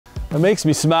It makes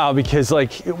me smile because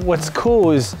like, what's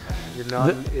cool is, You're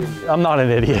not an idiot. I'm not an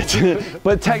idiot,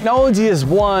 but technology is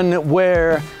one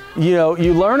where, you know,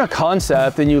 you learn a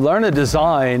concept and you learn a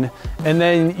design, and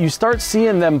then you start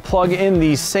seeing them plug in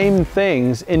these same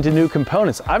things into new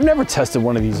components. I've never tested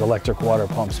one of these electric water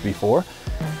pumps before.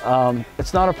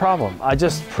 It's not a problem. I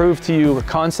just proved to you a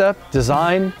concept,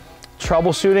 design,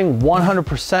 troubleshooting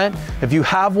 100%. If you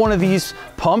have one of these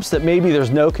pumps that maybe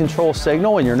there's no control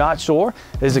signal and you're not sure,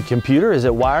 is it computer, is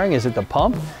it wiring, is it the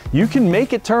pump? You can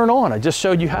make it turn on. I just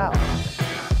showed you how.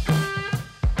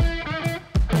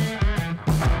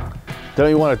 Don't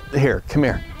you want to, here, come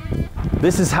here.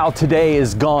 This is how today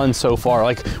is gone so far.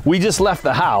 Like, we just left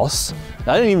the house.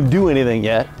 I didn't even do anything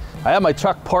yet. I had my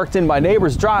truck parked in my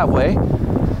neighbor's driveway.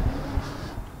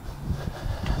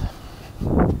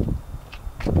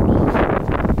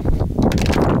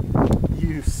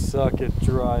 You suck at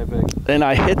driving. And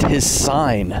I hit his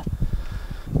sign.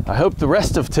 I hope the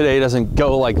rest of today doesn't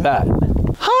go like that.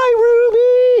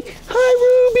 Hi, Ruby! Hi,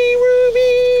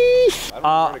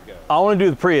 Ruby! I want to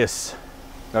do the Prius.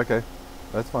 Okay,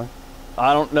 that's fine.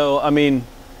 I don't know, I mean,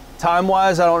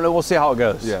 time-wise, I don't know, we'll see how it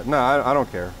goes. Yeah, no, I don't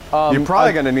care. You're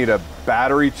probably gonna need a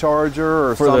battery charger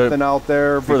or something out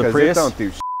there for the because Prius? it don't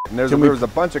do shit. And there was a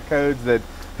bunch of codes that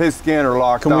his scanner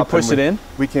locked up. Can we push it in?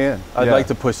 We can. I'd like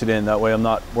to push it in, that way I'm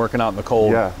not working out in the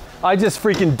cold. Yeah. I just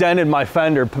freaking dented my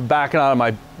fender backing out of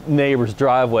my neighbor's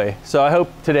driveway. So I hope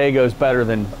today goes better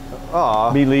than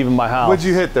me leaving my house. What'd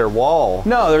you hit their wall?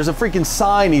 No, there's a freaking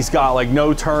sign he's got, like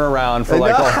no turnaround for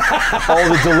like all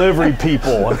the delivery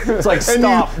people. It's like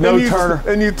stop, no turn.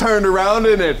 And you turned around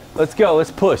in it. Let's go,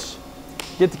 let's push.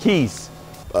 Get the keys.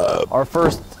 Our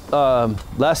first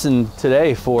lesson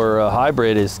today for a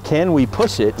hybrid is, can we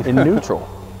push it in neutral?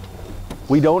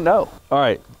 We don't know. All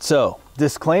right, so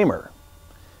disclaimer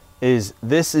is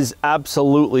this is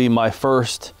absolutely my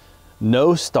first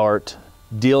no start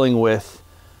dealing with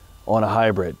on a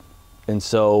hybrid. And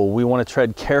so we want to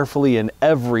tread carefully in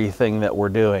everything that we're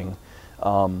doing.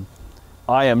 I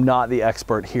am not the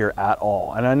expert here at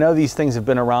all. And I know these things have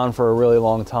been around for a really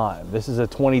long time. This is a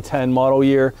 2010 model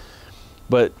year,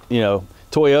 but you know,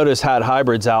 Toyota's had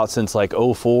hybrids out since like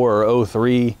 04 or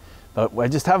 03, but I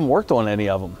just haven't worked on any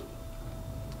of them.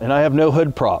 And I have no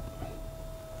hood prop.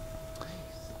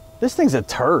 This thing's a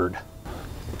turd.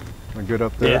 Am I good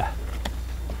up there? Yeah.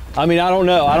 I mean, I don't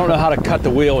know how to cut the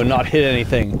wheel and not hit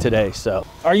anything today, so.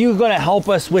 Are you gonna help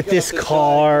us with this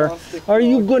car? Are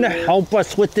you gonna help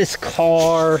us with this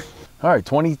car? All right,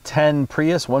 2010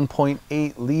 Prius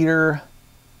 1.8 liter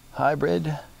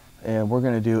hybrid. And we're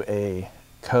gonna do a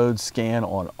code scan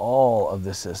on all of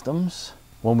the systems.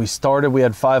 When we started, we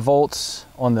had 5 volts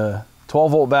on the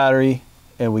 12 volt battery,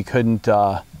 and we couldn't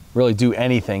really do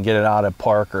anything, get it out of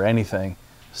park or anything.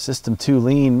 System 2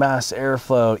 lean, mass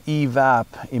airflow, evap,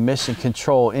 emission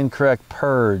control, incorrect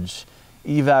purge,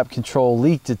 evap control,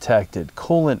 leak detected,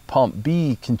 coolant pump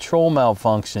B, control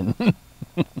malfunction.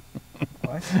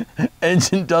 What?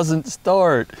 Engine doesn't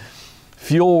start,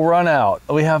 fuel run out.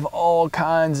 We have all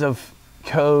kinds of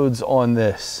codes on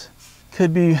this.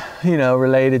 Could be, you know,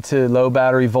 related to low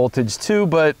battery voltage too,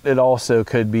 but it also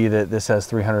could be that this has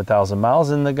 300,000 miles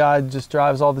and the guy just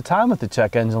drives all the time with the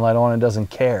check engine light on and doesn't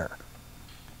care.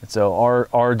 And so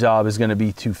our job is going to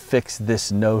be to fix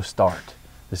this no start.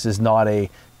 This is not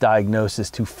a diagnosis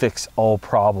to fix all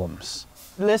problems.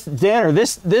 Danner,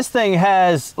 this thing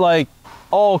has like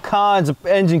all kinds of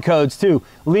engine codes too.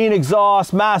 Lean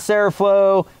exhaust, mass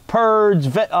airflow, purge,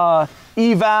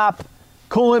 evap,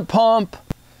 coolant pump.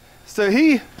 So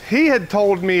he had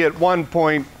told me at one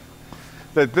point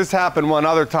that this happened one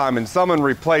other time and someone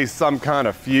replaced some kind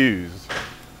of fuse.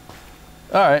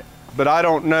 All right. But I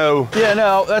don't know. Yeah,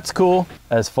 no, that's cool.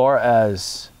 As far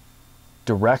as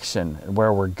direction and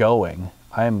where we're going,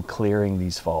 I am clearing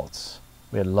these faults.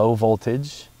 We had low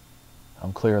voltage.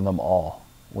 I'm clearing them all.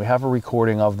 We have a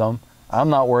recording of them. I'm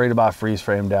not worried about freeze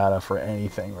frame data for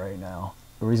anything right now.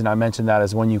 The reason I mention that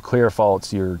is when you clear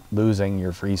faults, you're losing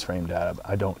your freeze frame data.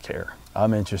 I don't care.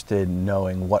 I'm interested in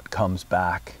knowing what comes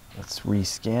back. Let's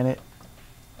rescan it.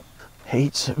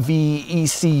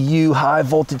 HVECU, high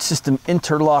voltage system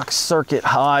interlock circuit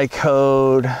high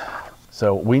code.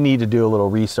 So we need to do a little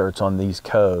research on these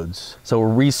codes. So we're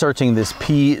researching this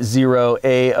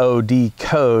P0AOD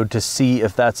code to see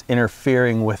if that's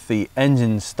interfering with the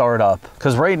engine startup.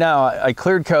 Because right now I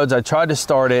cleared codes, I tried to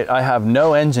start it, I have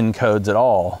no engine codes at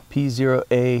all.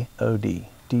 P0AOD,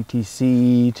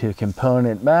 DTC to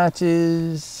component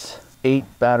matches, 8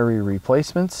 battery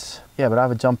replacements. Yeah, but I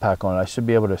have a jump pack on it. I should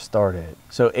be able to start it.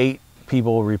 So 8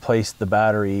 people replaced the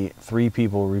battery, 3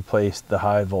 people replaced the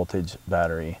high voltage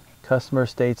battery. Customer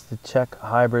states the check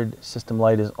hybrid system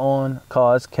light is on.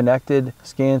 Cause connected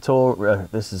scan tool.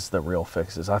 This is the real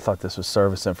fixes. I thought this was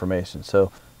service information.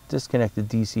 So disconnected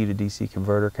DC to DC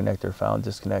converter connector found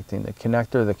disconnecting the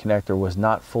connector. The connector was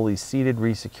not fully seated.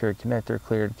 Resecured connector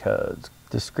cleared codes.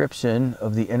 Description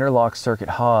of the interlock circuit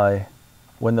high.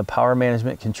 When the power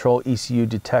management control ECU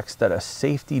detects that a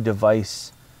safety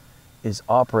device is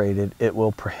operated, it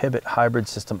will prohibit hybrid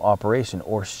system operation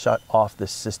or shut off the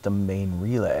system main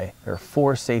relay. There are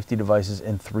 4 safety devices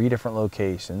in 3 different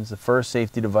locations. The first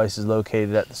safety device is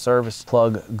located at the service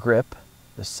plug grip.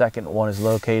 The second one is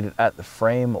located at the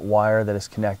frame wire that is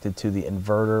connected to the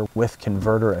inverter with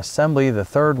converter assembly. The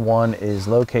third one is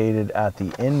located at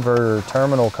the inverter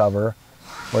terminal cover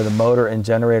where the motor and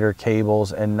generator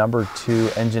cables and number 2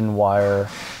 engine wire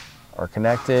are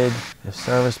connected. If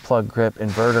service plug grip,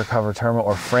 inverter cover terminal,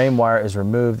 or frame wire is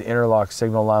removed, the interlock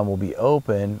signal line will be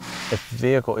open. If the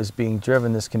vehicle is being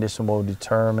driven, this condition will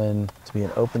determine to be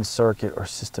an open circuit or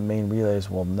system main relays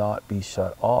will not be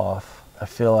shut off. I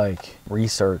feel like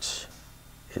research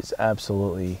is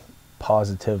absolutely,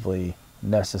 positively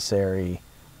necessary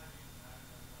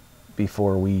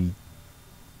before we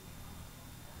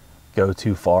go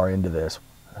too far into this.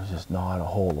 There's just not a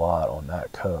whole lot on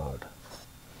that code.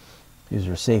 These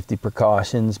are safety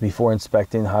precautions before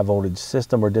inspecting the high voltage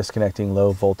system or disconnecting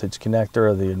low voltage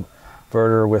connector of the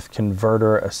inverter with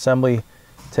converter assembly.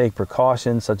 Take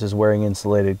precautions such as wearing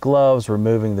insulated gloves,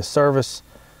 removing the service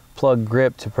plug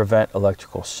grip to prevent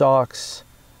electrical shocks.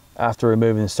 After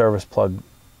removing the service plug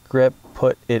grip,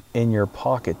 put it in your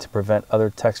pocket to prevent other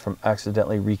techs from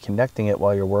accidentally reconnecting it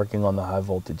while you're working on the high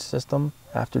voltage system.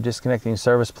 After disconnecting the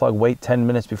service plug, wait 10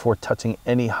 minutes before touching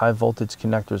any high voltage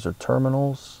connectors or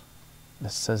terminals.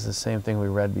 This says the same thing we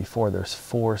read before. There's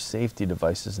 4 safety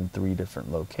devices in 3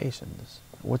 different locations.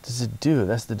 What does it do?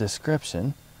 That's the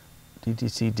description.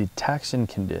 DTC detection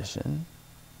condition.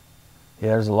 Yeah,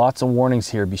 there's lots of warnings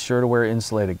here. Be sure to wear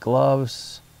insulated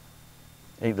gloves.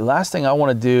 Hey, the last thing I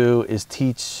want to do is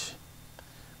teach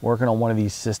working on one of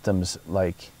these systems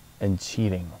and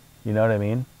cheating. You know what I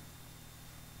mean?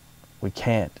 We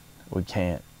can't.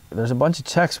 There's a bunch of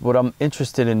checks. What I'm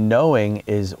interested in knowing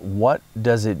is what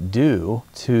does it do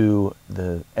to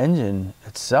the engine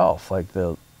itself, like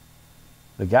the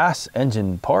gas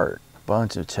engine part. A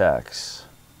bunch of checks.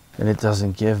 And it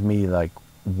doesn't give me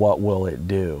what will it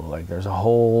do. There's a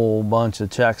whole bunch of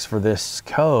checks for this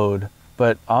code,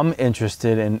 but I'm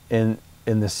interested in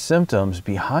the symptoms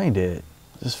behind it.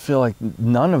 I just feel like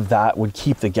none of that would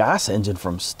keep the gas engine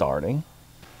from starting.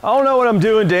 I don't know what I'm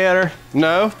doing, Danner.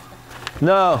 No?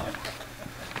 No.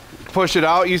 Push it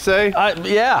out, you say?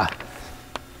 Yeah.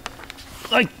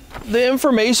 The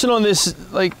information on this,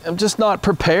 I'm just not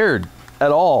prepared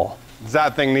at all. Does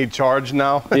that thing need charged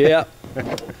now? Yeah.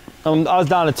 I was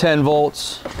down to 10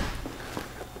 volts.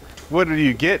 What are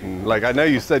you getting? I know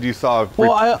you said you saw...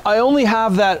 Well, I only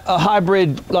have a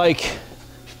hybrid,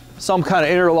 some kind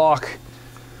of interlock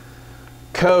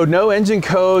code, no engine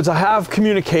codes. I have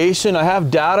communication, I have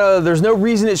data. There's no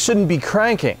reason it shouldn't be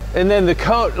cranking. And then the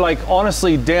code,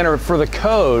 honestly, Danner, for the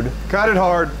code. Cut it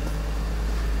hard.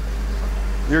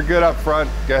 You're good up front,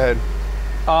 go ahead.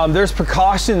 There's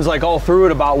precautions all through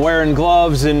it about wearing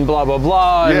gloves and blah, blah,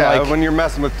 blah. Yeah, when you're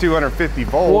messing with 250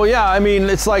 volts. Well, yeah, I mean,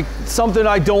 it's something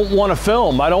I don't want to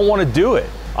film. I don't want to do it.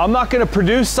 I'm not going to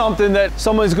produce something that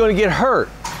someone's going to get hurt.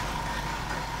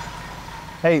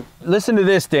 Hey, listen to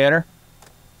this, Danner.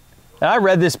 And I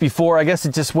read this before, I guess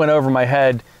it just went over my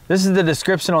head. This is the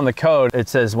description on the code. It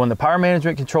says, when the power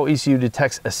management control ECU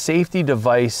detects a safety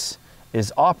device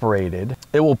is operated,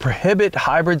 it will prohibit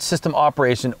hybrid system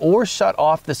operation or shut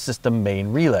off the system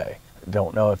main relay.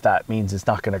 Don't know if that means it's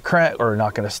not gonna crank or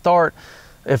not gonna start.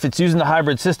 If it's using the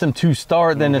hybrid system to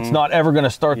start, then it's not ever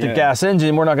gonna start the gas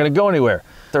engine. We're not gonna go anywhere.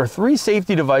 There are 3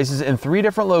 safety devices in 3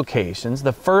 different locations.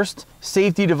 The first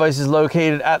safety device is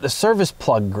located at the service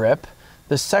plug grip.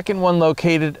 The second one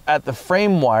located at the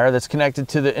frame wire that's connected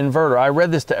to the inverter. I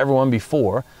read this to everyone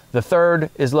before. The third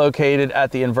is located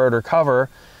at the inverter cover.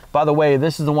 By the way,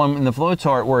 this is the one in the flow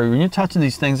chart where when you're touching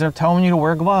these things, they're telling you to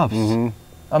wear gloves.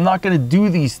 I'm not gonna do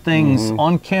these things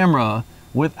on camera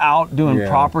without doing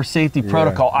proper safety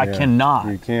protocol. I cannot.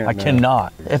 You can't, I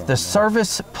cannot. If the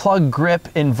service plug grip,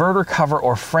 inverter cover,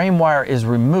 or frame wire is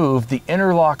removed, the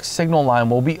interlock signal line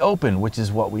will be open, which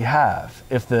is what we have.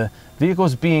 If the vehicle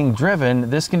is being driven,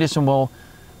 this condition will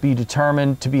be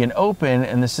determined to be an open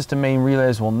and the system main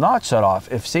relays will not shut off.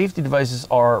 If safety devices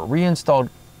are reinstalled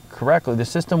correctly, the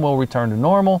system will return to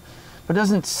normal. But it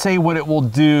doesn't say what it will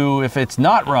do if it's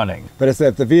not running. But it said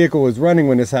if the vehicle is running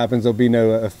when this happens, there'll be no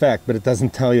effect. But it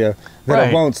doesn't tell you that Right.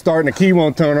 it won't start and the key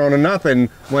won't turn on or nothing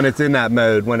when it's in that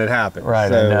mode when it happens.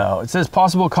 Right, I know. It says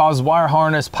possible cause wire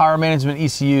harness, power management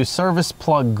ECU, service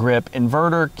plug grip,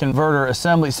 inverter, converter,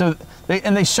 assembly. So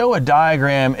they show a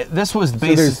diagram. This was So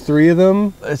basically. there's 3 of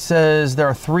them? It says there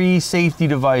are 3 safety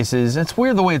devices. It's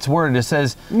weird the way it's worded. It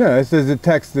says No, it says the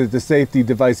text that the safety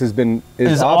device has been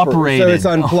Is operated. So it's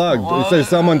unplugged. It says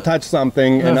someone touched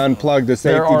something and unplugged the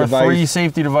safety there are device. 3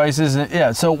 safety devices.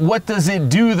 Yeah. So what does it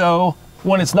do though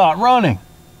when it's not running?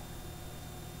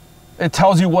 It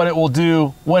tells you what it will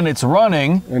do when it's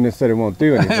running. And it said it won't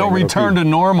do anything. It'll return to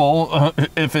normal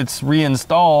if it's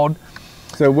reinstalled.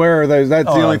 So where are those? That's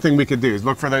the Oh, only thing we could do is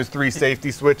look for those 3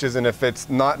 safety switches, and if it's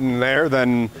not in there,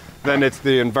 then it's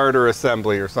the inverter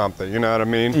assembly or something. You know what I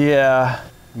mean? Yeah.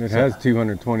 It has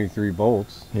 223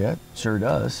 volts, Yeah, it sure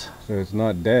does. so it's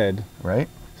not dead. Right?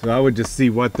 So I would just see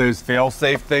what those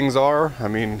fail-safe things are. I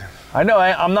mean, I know.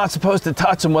 I'm not supposed to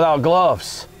touch them without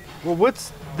gloves. well,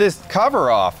 what's this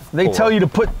cover off? They tell you to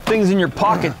put things in your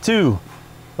pocket too,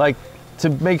 like to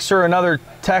make sure another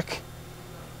tech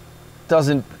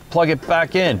doesn't plug it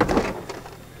back in.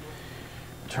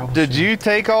 Did you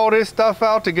take all this stuff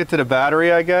out to get to the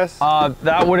battery, I guess?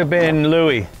 That would have been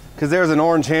Louis. Because there's an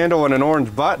orange handle and an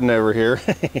orange button over here.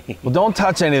 Well, don't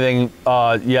touch anything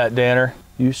yet, Danner.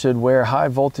 You should wear high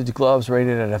voltage gloves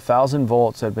rated at 1,000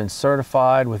 volts that have been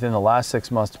certified within the last 6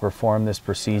 months to perform this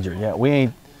procedure. Yeah,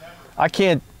 we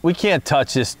can't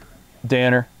touch this,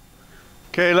 Danner.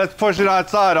 Okay, let's push it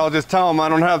outside. I'll just tell them I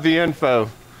don't have the info.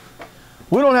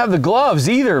 We don't have the gloves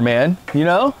either, man. You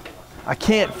know, I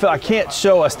can't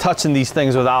show us touching these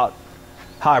things without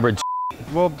hybrid.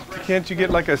 Well, can't you get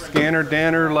like a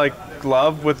ScannerDanner like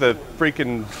glove with a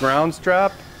freaking ground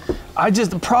strap?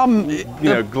 The problem, You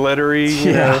know, glittery.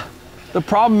 You know. The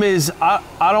problem is I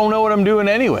don't know what I'm doing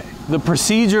anyway. The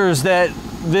procedures that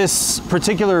this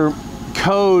particular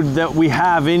code that we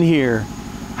have in here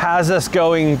has us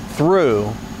going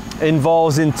through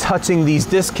involves in touching these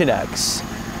disconnects.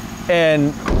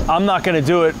 And I'm not gonna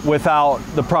do it without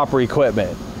the proper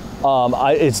equipment.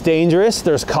 It's dangerous,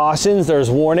 there's cautions, there's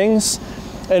warnings,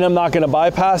 and I'm not gonna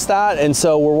bypass that, and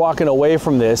so we're walking away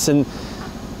from this. And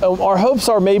our hopes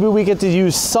are maybe we get to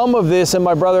use some of this and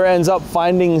my brother ends up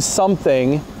finding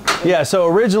something. Yeah, so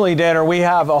originally, Danner, we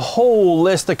have a whole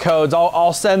list of codes.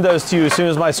 I'll send those to you as soon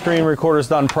as my screen recorder's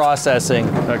done processing.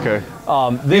 Okay.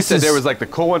 This You is said there was like the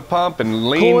coolant pump and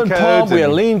lean coolant codes. pump, we had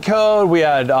and lean code, we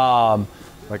had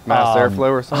like mass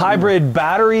airflow or something. hybrid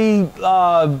battery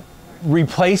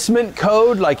replacement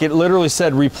code, like it literally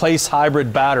said replace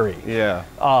hybrid battery. Yeah.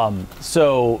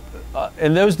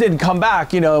 And those didn't come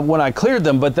back, you know, when I cleared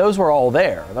them, but those were all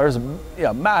there. There's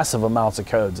massive amounts of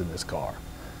codes in this car.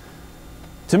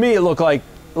 To me, it looked like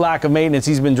lack of maintenance.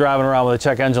 He's been driving around with a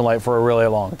check engine light for a really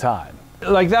long time.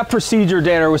 Like that procedure,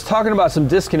 Danner was talking about some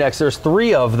disconnects. There's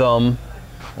 3 of them.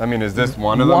 I mean, is this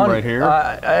one of them right here?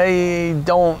 I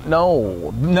don't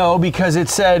know. No, because it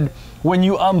said when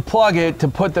you unplug it to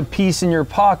put the piece in your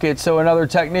pocket so another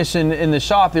technician in the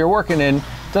shop that you're working in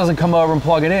doesn't come over and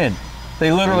plug it in.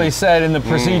 They literally said in the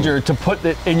procedure to put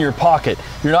it in your pocket.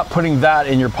 You're not putting that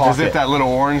in your pocket. Is it that little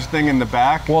orange thing in the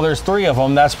back? Well, there's 3 of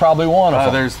them. That's probably one of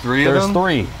them. There's 3 of them?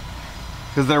 There's 3.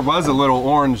 Because there was a little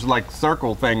orange like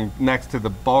circle thing next to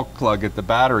the bulk plug at the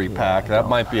battery pack. That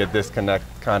might be a disconnect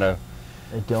kind of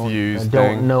fuse thing. I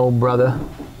don't know, brother.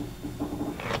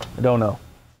 I don't know.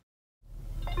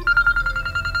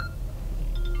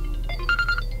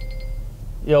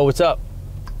 Yo, what's up?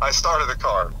 I started the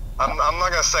car. I'm not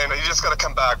gonna say no. You just gotta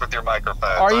come back with your microphone.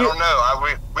 Are you- I don't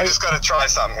know. We just gotta try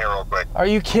something here real quick. Are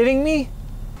you kidding me?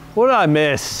 What did I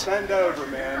miss? Bend over,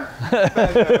 man.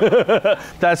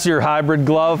 That's your hybrid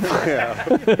glove? Yeah.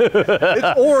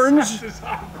 It's orange.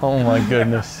 Oh my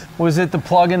goodness. Was it the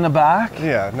plug in the back?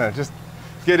 Yeah, no, just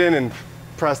get in and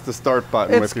press the start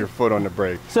button with your foot on the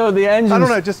brake. So the engine. I don't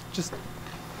know, just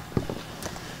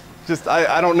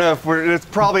I don't know if it's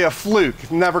probably a fluke.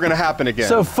 It's never gonna happen again.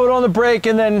 So foot on the brake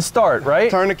and then start, right?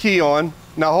 Turn the key on.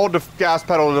 Now hold the gas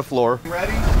pedal to the floor.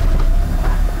 Ready?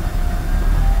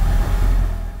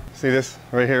 See this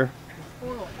right here?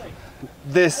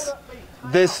 This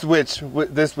switch,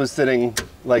 this was sitting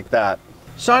like that.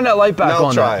 Shine that light back Now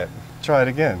on. try it. Try it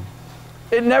again.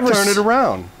 It never. Turn it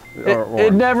around.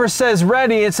 It never says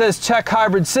ready. It says check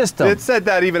hybrid system. It said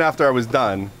that even after I was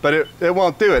done, but it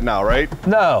won't do it now, right?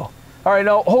 No. All right,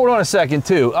 now hold on a second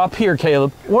too. Up here,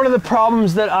 Caleb. One of the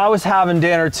problems that I was having,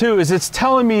 Danner, too, is it's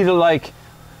telling me to like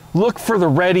look for the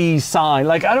ready sign.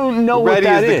 Like, I don't know what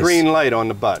that is. Ready is the green light on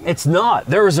the button. It's not.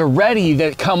 There is a ready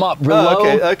that come up below,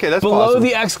 okay, that's below possible.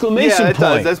 the exclamation point. Yeah,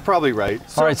 it does. That's probably right.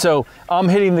 All right, so I'm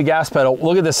hitting the gas pedal.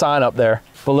 Look at the sign up there.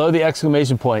 Below the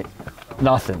exclamation point,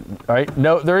 nothing, right?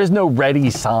 No, there is no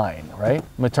ready sign, right? I'm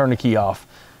gonna turn the key off.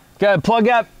 Go ahead, plug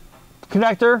that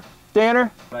connector, Danner.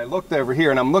 I looked over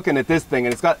here and I'm looking at this thing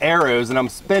and it's got arrows and I'm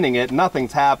spinning it,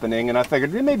 nothing's happening, and I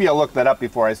figured maybe I'll look that up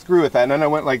before I screw with that, and then I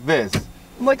went like this.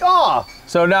 I'm like, oh!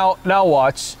 So now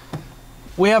watch.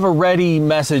 We have a ready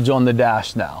message on the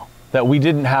dash now that we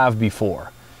didn't have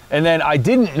before. And then I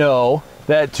didn't know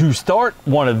that to start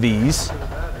one of these,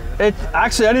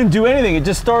 actually I didn't do anything, it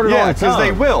just started on its own. Yeah, because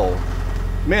they will.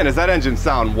 Man, does that engine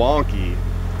sound wonky.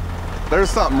 There's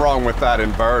something wrong with that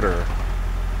inverter.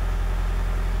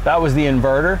 That was the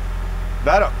inverter?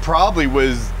 That probably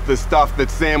was the stuff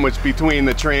that's sandwiched between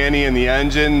the tranny and the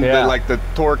engine, like the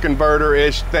torque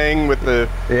converter-ish thing with the...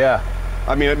 Yeah.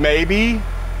 I mean, it maybe.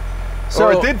 So,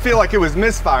 or it did feel like it was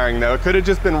misfiring though. It could have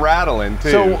just been rattling too.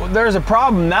 So there's a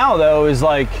problem now though, is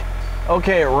like,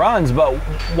 okay, it runs, but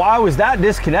why was that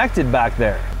disconnected back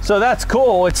there? So that's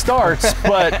cool, it starts,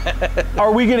 but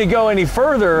are we gonna go any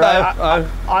further?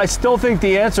 I still think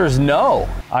the answer is no.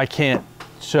 I can't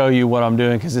show you what I'm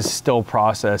doing because it's still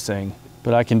processing,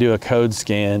 but I can do a code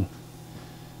scan.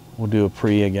 We'll do a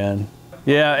pre again.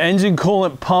 Yeah, engine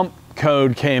coolant pump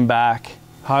code came back.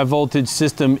 High voltage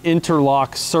system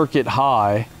interlock circuit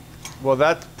high. Well,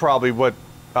 that's probably what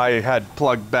I had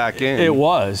plugged back in. It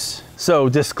was. So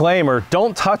disclaimer,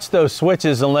 don't touch those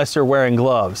switches unless you're wearing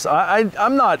gloves.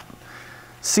 I'm not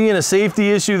seeing a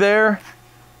safety issue there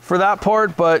for that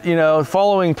part, but you know,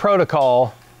 following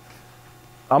protocol,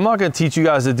 I'm not gonna teach you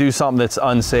guys to do something that's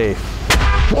unsafe.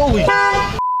 Holy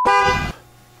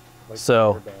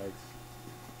So,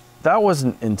 that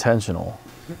wasn't intentional.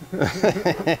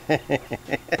 That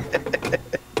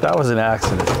was an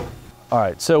accident. All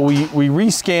right, so we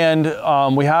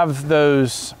rescanned, we have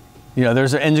those, you know,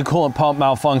 there's an engine coolant pump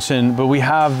malfunction, but we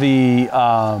have the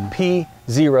P0A0D.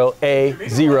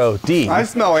 I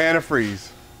smell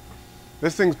antifreeze.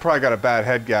 This thing's probably got a bad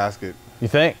head gasket. You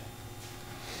think?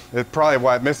 It's probably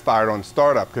why it misfired on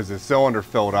startup, because the cylinder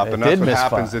filled up, and that's what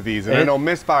happens to these. And it'll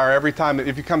misfire every time.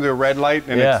 If you come to a red light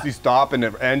and you stop and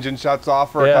the engine shuts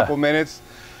off for a couple minutes,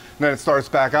 and then it starts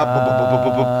back up,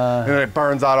 and then it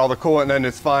burns out all the coolant, and then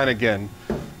it's fine again.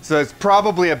 So it's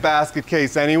probably a basket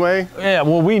case anyway. Yeah,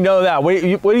 well, we know that. Wait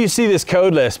do you see this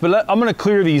code list? But I'm going to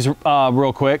clear these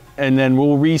real quick, and then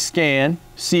we'll rescan,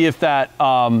 see if that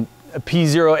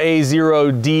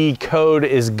P0A0D code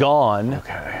is gone.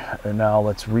 Okay, and now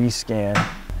let's rescan.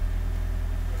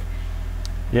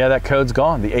 Yeah, that code's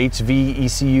gone. The HV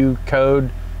ECU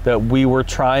code that we were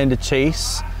trying to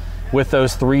chase with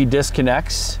those 3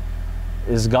 disconnects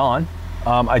is gone.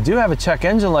 I do have a check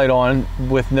engine light on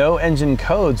with no engine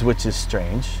codes, which is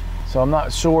strange. So I'm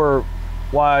not sure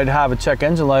why I'd have a check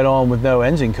engine light on with no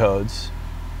engine codes.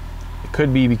 It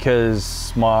could be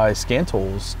because my scan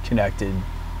tool's connected.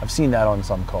 I've seen that on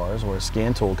some cars where a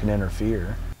scan tool can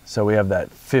interfere. So we have that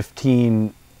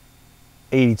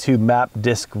 1582 map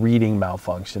disk reading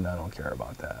malfunction. I don't care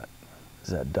about that. Is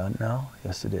that done now?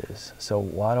 Yes, it is. So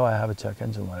why do I have a check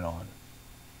engine light on?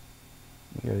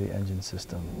 Let me go to the engine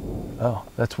system. Oh,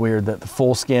 that's weird that the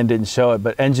full scan didn't show it,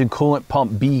 but engine coolant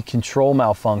pump B control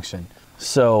malfunction.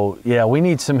 So yeah, we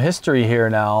need some history here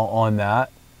now on that.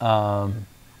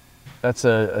 That's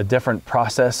a different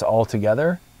process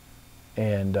altogether.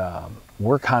 And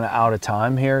we're kind of out of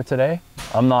time here today.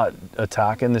 I'm not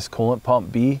attacking this coolant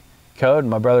pump B code.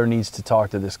 My brother needs to talk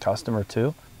to this customer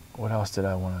too. What else did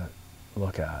I want to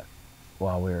look at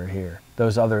while we were here?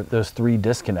 Those 3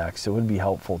 disconnects, it would be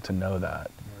helpful to know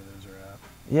that. Where those are at.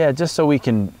 Yeah, just so we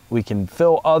can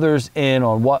fill others in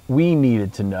on what we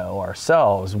needed to know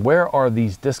ourselves. Where are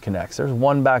these disconnects? There's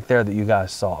one back there that you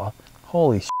guys saw.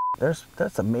 Holy shit.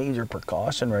 That's a major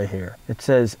precaution right here. It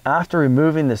says, after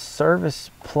removing the service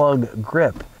plug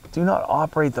grip, do not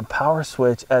operate the power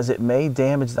switch as it may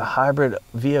damage the hybrid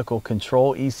vehicle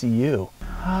control ECU.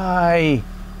 Hi,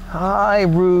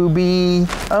 Ruby.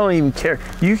 I don't even care.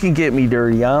 You can get me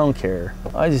dirty, I don't care.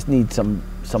 I just need some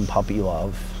puppy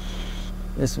love.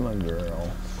 This is my girl.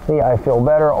 See, I feel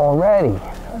better already.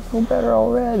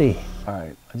 All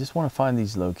right, I just want to find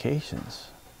these locations.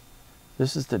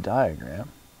 This is the diagram.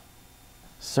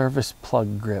 Service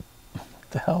plug grip.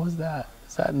 What the hell is that?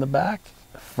 Is that in the back?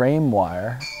 Frame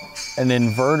wire. An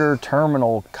inverter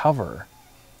terminal cover.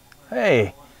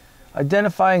 Hey,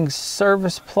 identifying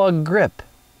service plug grip.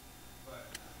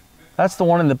 That's the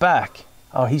one in the back.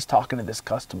 Oh, he's talking to this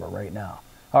customer right now.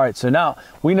 All right, so now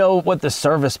we know what the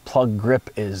service plug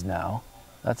grip is now.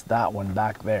 That's that one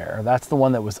back there. That's the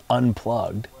one that was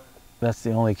unplugged. That's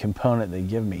the only component they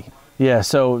give me. Yeah,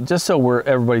 so just so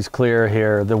everybody's clear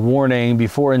here, the warning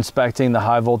before inspecting the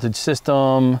high voltage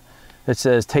system, it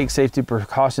says take safety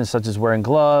precautions such as wearing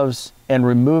gloves and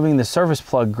removing the service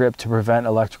plug grip to prevent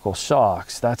electrical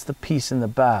shocks. That's the piece in the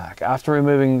back. After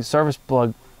removing service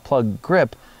plug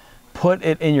grip, put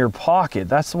it in your pocket.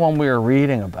 That's the one we were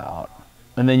reading about.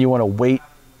 And then you want to wait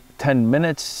 10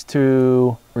 minutes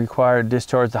to require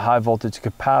discharge the high voltage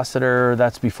capacitor.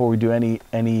 That's before we do the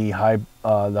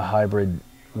hybrid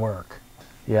work.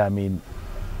 Yeah, I mean,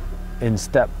 in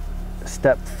step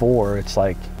 4, it's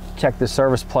like check the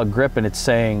service plug grip and it's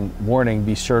saying warning,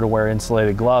 be sure to wear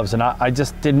insulated gloves. And I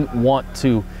just didn't want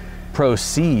to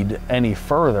proceed any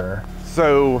further.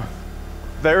 So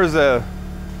there's a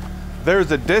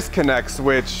disconnect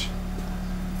switch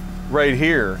right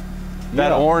here.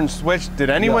 That orange switch, did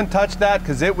anyone touch that?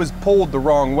 Because it was pulled the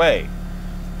wrong way.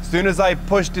 As soon as I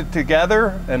pushed it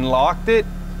together and locked it,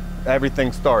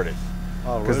 everything started.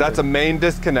 Because that's a main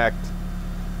disconnect.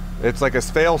 It's like a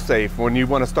fail-safe. When you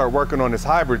want to start working on this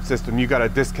hybrid system, you got to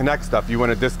disconnect stuff. You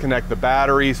want to disconnect the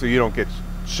battery so you don't get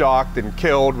shocked and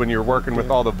killed when you're working with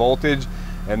all the voltage.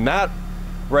 And that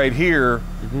right here,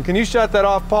 can you shut that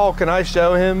off, Paul? Can I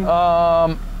show him?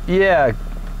 Yeah.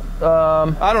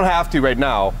 I don't have to right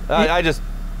now. I just.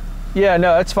 Yeah,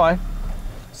 no, that's fine.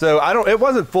 So it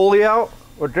wasn't fully out.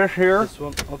 But this here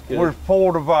was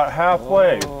pulled about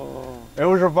halfway. It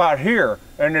was about here,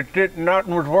 and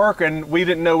nothing was working. We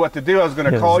didn't know what to do. I was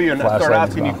going to call you and start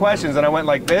asking you questions, and I went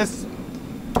like this,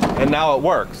 and now it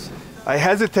works. I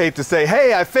hesitate to say,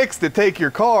 hey, I fixed it, take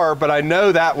your car, but I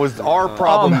know that was our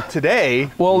problem today.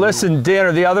 Well, listen,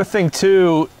 Danner, the other thing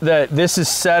too, that this is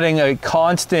setting a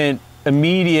constant,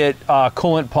 immediate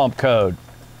coolant pump code.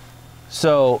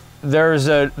 So there's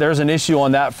an issue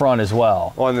on that front as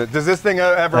well. Does this thing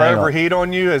ever overheat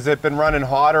on you? Has it been running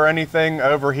hot or anything,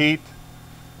 overheat?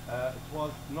 It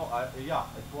was, no, yeah,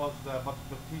 it was, but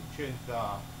he changed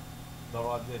the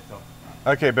radiator.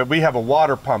 Okay, but we have a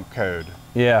water pump code.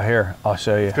 Yeah, here, I'll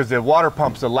show you. Because the water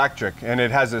pump's electric, and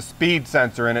it has a speed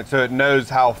sensor in it, so it knows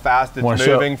how fast it's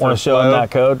moving. Want to show them that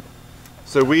code?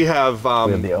 So we have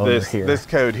this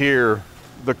code here,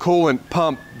 the coolant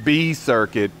pump B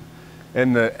circuit,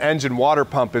 and the engine water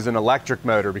pump is an electric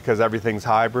motor because everything's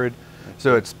hybrid.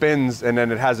 So it spins, and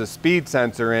then it has a speed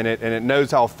sensor in it, and it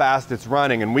knows how fast it's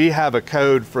running. And we have a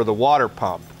code for the water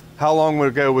pump. How long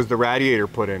ago was the radiator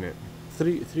put in it?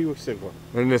 3 weeks ago.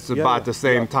 And this is about the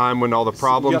same time when all the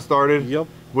problems started? Yep.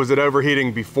 Was it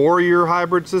overheating before your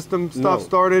hybrid system stuff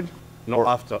started? No,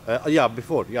 after. Yeah,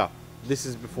 before, yeah. This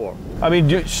is before. I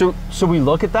mean, should we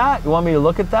look at that? You want me to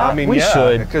look at that? I mean, we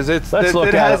should. Because it's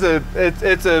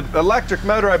a electric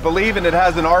motor, I believe, and it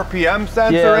has an RPM sensor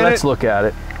in it. Yeah, let's look at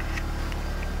it.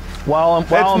 While I'm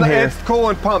here. It's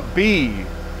coolant pump B.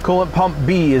 Coolant pump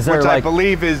B, is there which I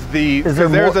believe is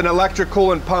there's an electric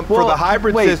coolant pump for the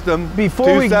hybrid system.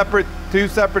 Two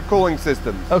separate cooling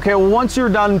systems. Okay, well, once you're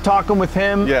done talking with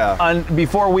him,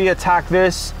 before we attack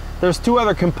this, there's 2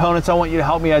 other components I want you to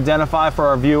help me identify for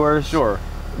our viewers. Sure.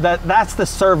 That's the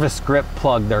service grip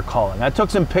plug they're calling. I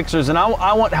took some pictures, and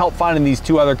I want help finding these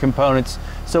 2 other components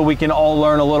so we can all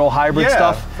learn a little hybrid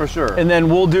stuff. Yeah, for sure. And then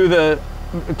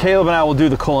Caleb and I will do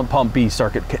the coolant pump B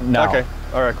circuit now. Okay,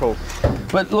 all right, cool.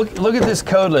 But look at this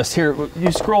code list here.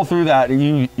 You scroll through that and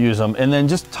you use them, and then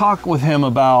just talk with him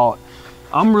about,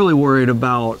 I'm really worried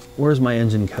about, where's my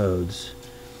engine codes?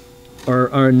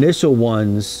 Our initial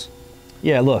ones,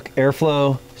 yeah, look,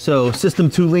 airflow. So system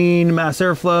to lean, mass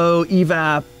airflow,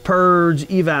 evap, purge,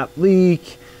 evap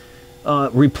leak,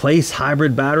 replace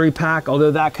hybrid battery pack,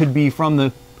 although that could be from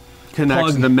the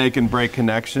connection, the make and break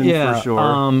connection, for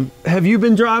sure. Have you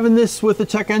been driving this with the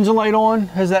check engine light on?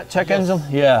 Has that check engine?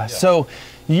 Yeah. So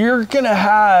you're gonna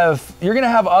have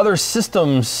other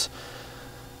systems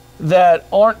that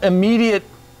aren't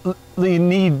immediately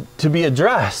need to be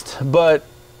addressed, but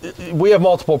we have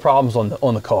multiple problems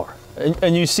on the car.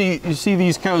 And you see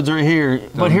these codes right here,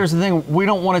 but here's the thing, we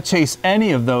don't want to chase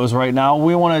any of those right now.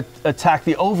 We want to attack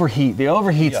the overheat. The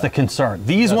overheat's the concern.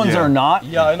 These ones are not.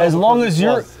 Yeah, I know,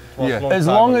 as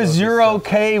long as you're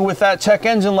okay with that check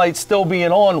engine light still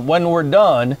being on when we're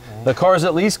done, the car's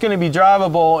at least going to be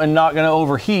drivable and not going to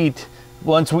overheat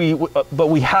but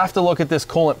we have to look at this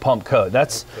coolant pump code.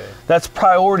 That's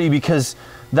priority, because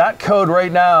that code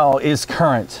right now is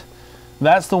current.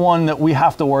 That's the one that we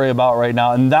have to worry about right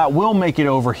now, and that will make it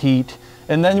overheat,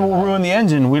 and then we'll ruin the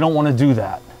engine. We don't want to do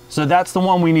that. So that's the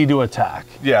one we need to attack.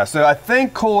 Yeah, so I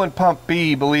think coolant pump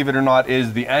B, believe it or not,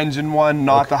 is the engine one,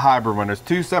 not the hybrid one. There's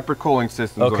 2 separate cooling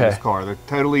systems on this car. They're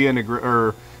totally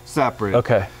separate.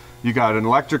 Okay. You got an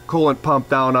electric coolant pump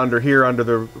down under here, under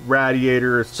the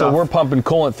radiator stuff. So we're pumping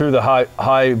coolant through the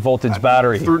high voltage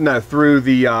battery. Through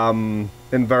the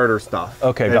inverter stuff.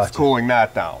 Okay, it's gotcha. cooling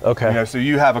that down. Okay. You know, so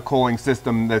you have a cooling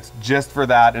system that's just for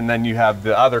that, and then you have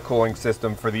the other cooling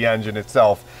system for the engine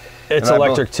itself. It's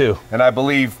electric too. And I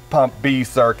believe pump B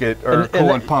circuit, or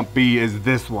coolant pump B, is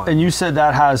this one. And you said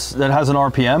that has an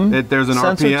RPM? There's an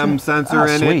sensor RPM sensor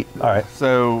in sweet. it. All right.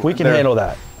 So we can handle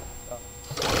that.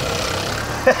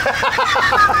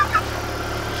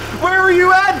 Where are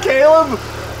you at, Caleb?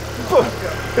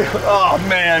 Oh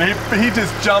man, he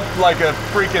just jumped like a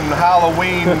freaking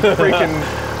Halloween freaking.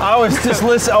 I was just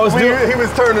listening. He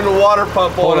was turning the water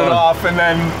pump on and off, and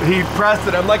then he pressed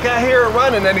it. I'm like, I hear it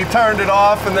running, and then he turned it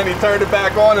off, and then he turned it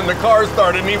back on, and the car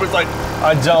started, and he was like,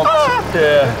 I jumped. Ah!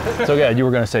 Yeah. So yeah, you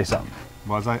were gonna say something.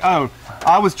 Was I? Oh,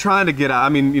 I was trying to get out. I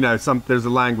mean, you know, there's a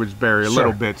language barrier a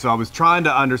little bit, so I was trying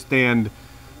to understand.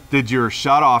 Did your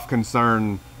shutoff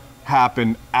concern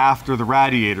happen after the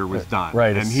radiator was done?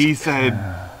 Right. And he said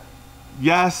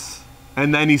yes,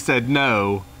 and then he said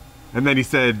no, and then he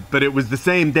said, but it was the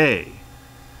same day.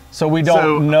 So we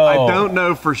don't know. I don't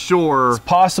know for sure. It's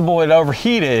possible it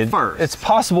overheated. First. It's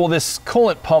possible this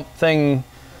coolant pump thing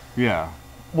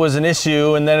was an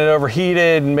issue, and then it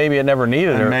overheated, and maybe it never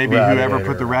needed it. And maybe whoever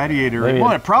put the radiator,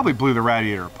 well, it probably blew the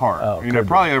radiator apart. Oh, you know,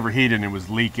 probably overheated and it was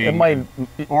leaking. It might,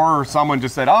 or someone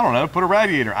just said, I don't know, put a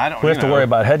radiator. I don't know. We have to worry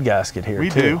about head gasket here, We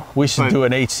too. do. We should do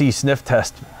an HC sniff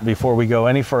test before we go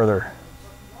any further.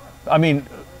 I mean,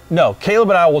 no, Caleb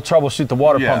and I will troubleshoot the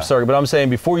water pump circuit, but I'm saying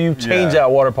before you change that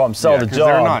water pump, sell the job.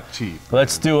 They're not cheap.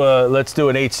 Let's do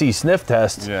an HC sniff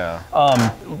test. Yeah.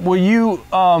 Will you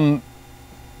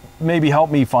maybe help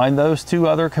me find those two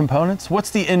other components? What's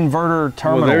the inverter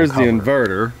terminal Well, there's cover? the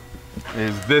inverter,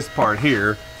 is this part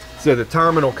here. So the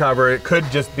terminal cover, it could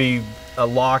just be a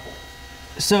lock.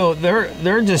 So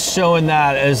they're just showing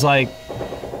that as like,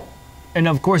 and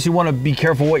of course you want to be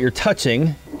careful what you're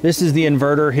touching. This is the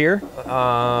inverter here.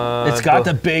 It's got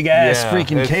the big ass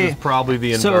freaking cable. This is probably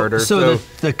the inverter. So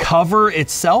the cover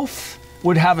itself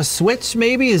would have a switch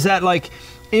maybe? Is that like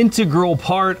integral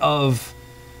part of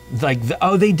like,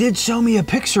 oh, they did show me a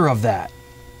picture of that.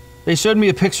 They showed me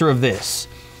a picture of this.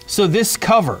 So this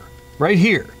cover right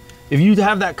here, if you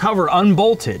have that cover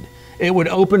unbolted, it would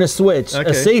open a switch,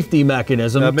 a safety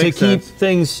mechanism to keep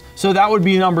things. So that would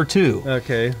be number 2.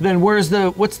 Okay. Then what's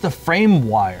the frame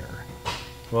wire?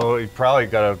 Well, you probably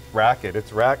got to rack it.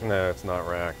 It's racked. No, it's not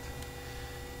racked.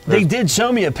 They did show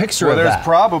me a picture of that.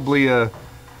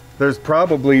 There's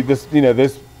probably this, you know,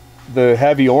 the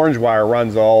heavy orange wire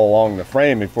runs all along the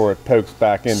frame before it pokes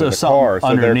back into the car. So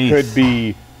underneath.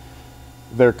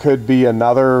 there could be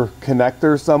another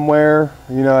connector somewhere,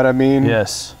 you know what I mean?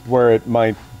 Yes. Where it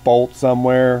might bolt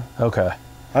somewhere. Okay.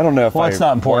 I don't know if it's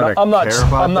not important.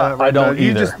 I don't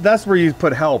either. That's where you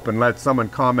put help and let someone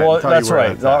comment and tell you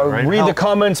where that's at, right? Read the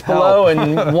comments below,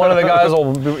 and one of the guys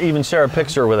will even share a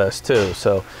picture with us too.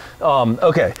 So,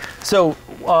 okay. So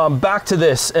back to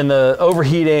this and the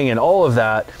overheating and all of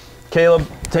that. Caleb,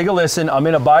 take a listen. I'm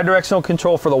in a bidirectional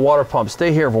control for the water pump.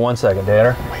 Stay here for 1 second,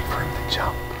 Danner. Wait for him to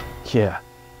jump. Yeah.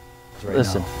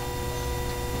 Listen.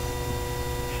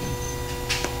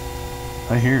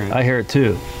 I hear it. I hear it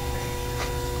too.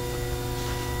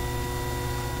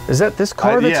 Is that this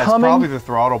car that's humming? Yeah, it's probably the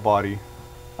throttle body.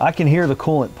 I can hear the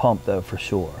coolant pump though, for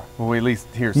sure. Well, we at least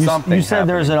hear something. You said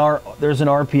there's an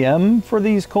RPM for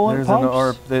these coolant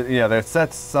pumps? That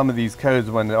sets some of these codes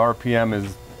when the RPM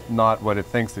is not what it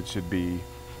thinks it should be.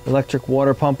 Electric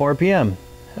water pump RPM.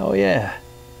 Oh yeah.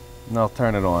 And I'll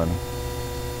turn it on.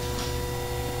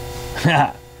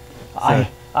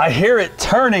 I hear it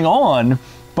turning on,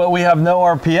 but we have no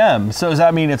RPM. So does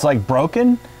that mean it's like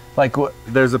broken? Like what?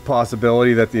 There's a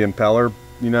possibility that the impeller,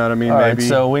 you know what I mean? All maybe. Right,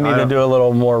 so we need to do a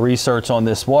little more research on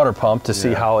this water pump to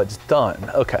see how it's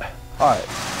done. Okay. All right.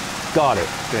 Got it.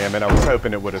 Damn it! I was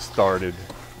hoping it would have started.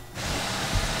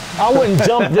 I wouldn't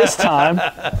jump this time.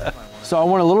 So I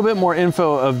want a little bit more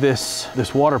info of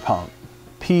this water pump.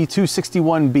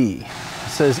 P261B. It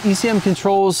says ECM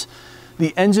controls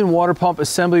the engine water pump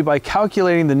assembly by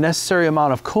calculating the necessary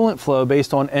amount of coolant flow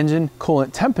based on engine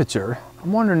coolant temperature.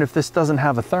 I'm wondering if this doesn't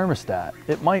have a thermostat.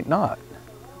 It might not.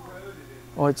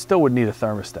 Well, it still would need a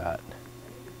thermostat.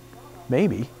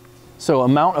 Maybe. So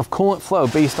amount of coolant flow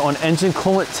based on engine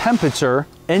coolant temperature,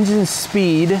 engine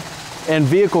speed, and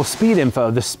vehicle speed info.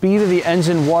 The speed of the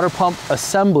engine water pump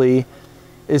assembly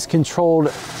is controlled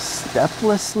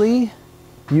steplessly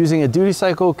using a duty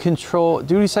cycle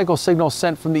signal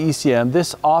sent from the ECM.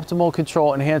 This optimal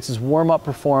control enhances warm-up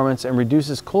performance and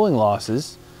reduces cooling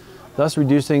losses. thus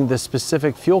reducing the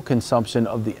specific fuel consumption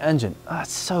of the engine.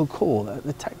 That's so cool.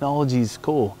 The technology is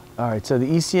cool. All right, so the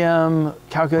ECM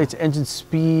calculates engine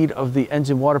speed of the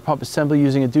engine water pump assembly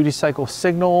using a duty cycle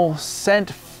signal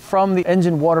sent from the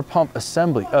engine water pump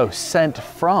assembly. Oh, sent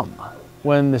from.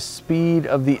 When the speed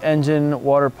of the engine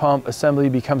water pump assembly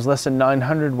becomes less than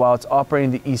 900 while it's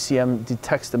operating, the ECM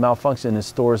detects the malfunction and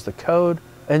stores the code.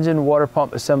 Engine water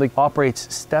pump assembly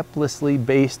operates steplessly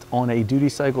based on a duty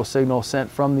cycle signal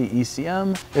sent from the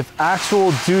ECM. If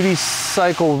actual duty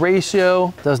cycle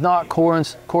ratio does not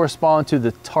correspond to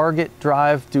the target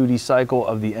drive duty cycle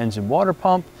of the engine water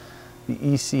pump, the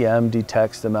ECM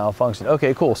detects the malfunction.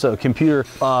 Okay, cool. So computer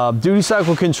duty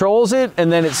cycle controls it, and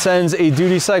then it sends a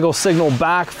duty cycle signal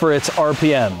back for its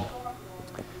RPM.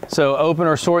 So open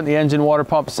or sort the engine water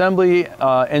pump assembly,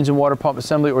 or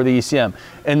the ECM.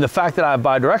 And the fact that I have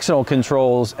bidirectional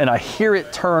controls and I hear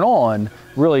it turn on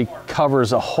really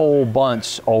covers a whole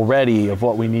bunch already of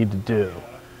what we need to do.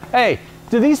 Hey,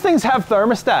 do these things have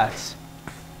thermostats?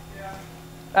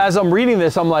 As I'm reading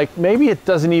this, I'm like, maybe it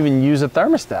doesn't even use a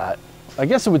thermostat. I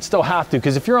guess it would still have to,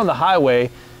 because if you're on the highway,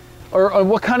 or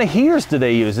what kind of heaters do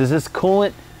they use? Is this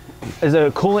coolant? Is it a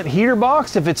coolant heater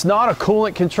box? If it's not a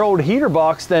coolant controlled heater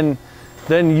box, then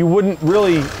you wouldn't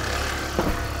really,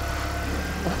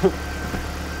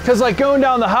 because like going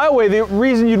down the highway, the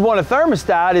reason you'd want a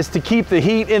thermostat is to keep the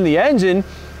heat in the engine.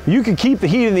 You could keep the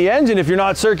heat in the engine if you're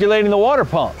not circulating the water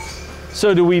pump.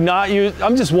 So do we not use,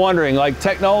 I'm just wondering, like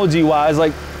technology wise,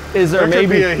 like is there maybe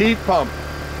could be a heat pump?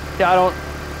 Yeah, I don't,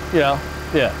 you know,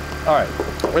 yeah, all right.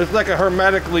 It's like a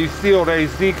hermetically sealed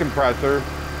AC compressor.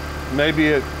 Maybe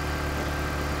it.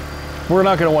 We're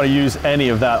not going to want to use any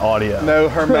of that audio. No,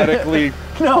 hermetically.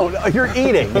 No, you're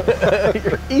eating.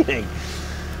 You're eating.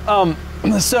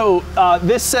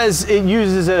 This says it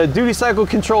uses a duty cycle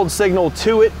controlled signal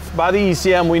to it by the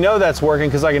ECM. We know that's working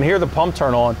because I can hear the pump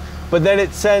turn on, but then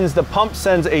the pump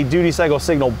sends a duty cycle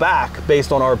signal back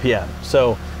based on RPM.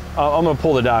 So I'm going to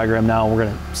pull the diagram now and we're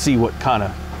going to see what kind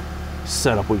of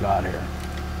setup we got here.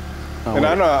 And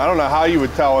I don't know how you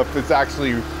would tell if it's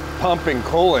actually pumping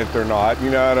coolant or not,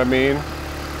 you know what I mean?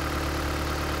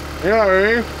 You know what I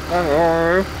mean?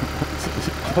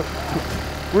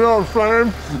 You know what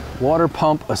I'm saying? Water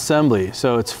pump assembly.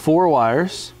 So it's 4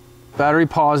 wires, battery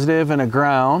positive and a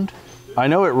ground. I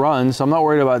know it runs, so I'm not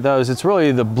worried about those. It's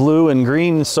really the blue and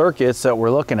green circuits that we're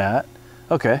looking at.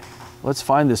 Okay, let's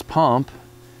find this pump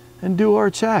and do our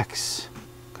checks.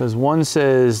 Because one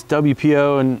says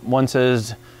WPO and one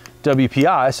says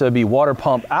WPI, so it'd be water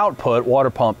pump output, water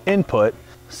pump input.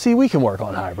 See, we can work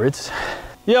on hybrids.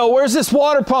 Yo, where's this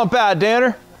water pump at,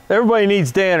 Danner? Everybody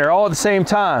needs Danner all at the same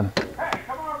time. Hey,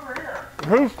 come over here.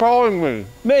 Who's calling me?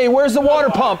 Me, where's the water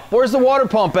pump? Where's the water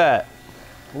pump at?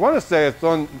 I want to say it's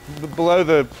on below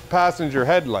the passenger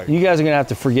headlight. You guys are gonna have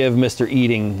to forgive Mr.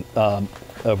 Eating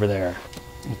over there.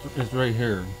 It's right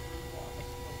here.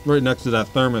 Right next to that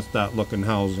thermostat looking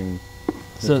housing.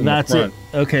 So that's it.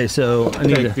 Okay, so I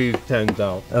need to take these 10s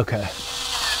out. Okay.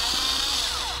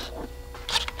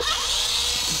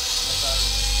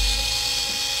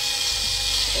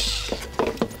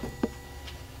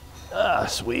 Ah,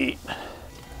 sweet.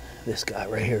 This guy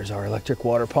right here is our electric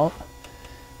water pump.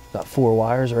 Got 4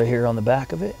 wires right here on the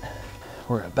back of it.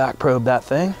 We're gonna back probe that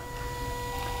thing.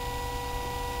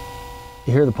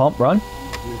 You hear the pump run?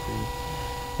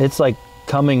 It's like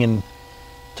coming and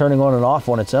turning on and off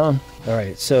on its own. All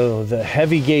right, so the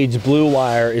heavy gauge blue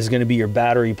wire is going to be your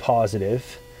battery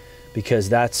positive, because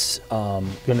that's going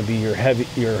to be your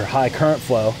high current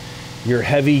flow. Your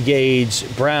heavy gauge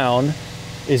brown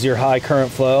is your high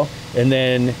current flow, and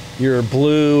then your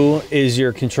blue is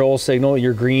your control signal,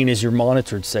 your green is your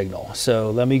monitored signal.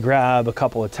 So let me grab a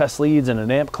couple of test leads and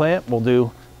an amp clamp. We'll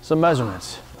do some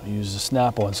measurements. Use the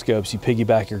snap-on scopes. You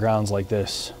piggyback your grounds like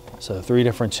this. So 3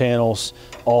 different channels,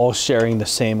 all sharing the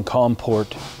same COM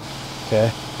port. Okay,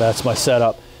 that's my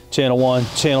setup. Channel 1,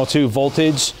 channel 2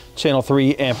 voltage, channel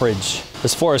 3 amperage.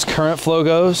 As far as current flow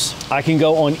goes, I can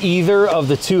go on either of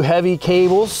the 2 heavy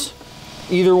cables,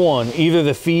 either one, either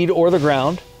the feed or the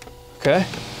ground. Okay,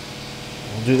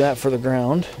 we'll do that for the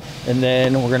ground. And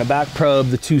then we're gonna back probe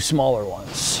the 2 smaller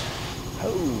ones.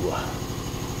 Oh,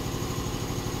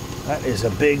 that is a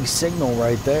big signal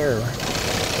right there.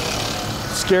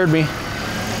 Scared me.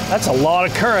 That's a lot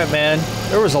of current, man.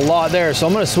 There was a lot there. So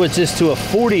I'm gonna switch this to a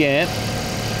 40 amp.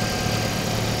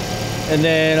 And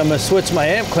then I'm gonna switch my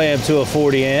amp clamp to a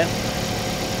 40 amp.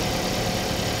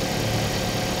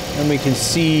 And we can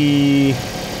see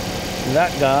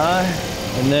that guy.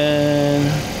 And then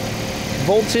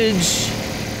voltage.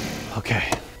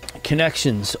 Okay,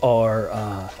 connections are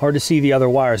hard to see the other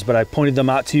wires, but I pointed them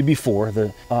out to you before.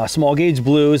 The small gauge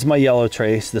blue is my yellow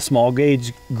trace, the small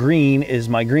gauge green is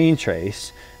my green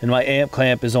trace, and my amp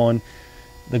clamp is on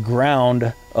the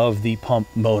ground of the pump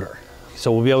motor.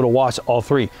 So we'll be able to watch all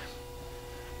three.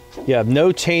 You have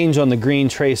no change on the green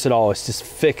trace at all. It's just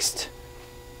fixed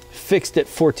at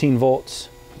 14 volts.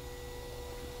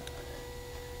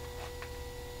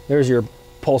 There's your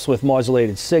pulse width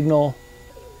modulated signal.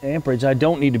 Amperage, I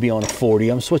don't need to be on a 40.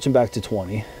 I'm switching back to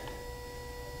 20.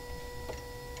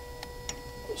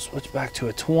 Switch back to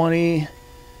a 20.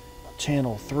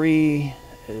 Channel 3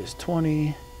 is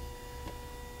 20.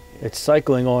 It's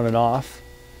cycling on and off.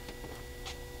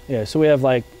 Yeah, so we have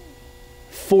like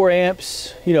 4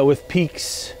 amps, you know, with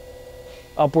peaks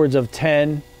upwards of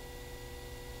 10,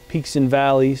 peaks and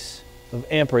valleys of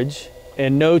amperage,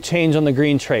 and no change on the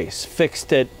green trace,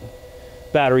 fixed at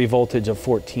battery voltage of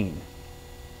 14.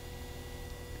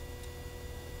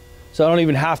 So I don't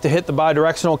even have to hit the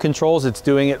bidirectional controls, it's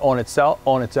doing it on itself,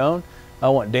 on its own. I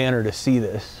want Danner to see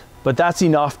this. But that's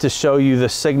enough to show you the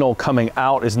signal coming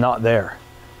out is not there.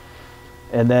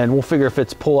 And then we'll figure if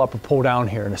it's pull up or pull down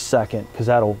here in a second, because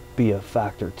that'll be a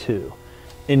factor too.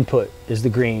 Input is the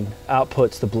green,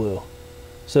 output's the blue.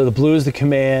 So the blue is the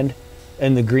command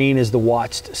and the green is the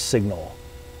watched signal.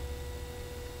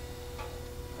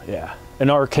 Yeah, in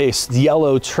our case, the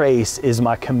yellow trace is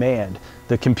my command.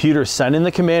 The computer's sending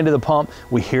the command to the pump,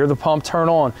 we hear the pump turn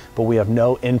on, but we have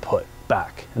no input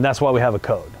back. And that's why we have a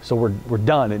code. So we're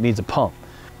done, it needs a pump.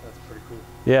 That's pretty cool.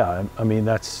 Yeah, I mean,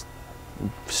 that's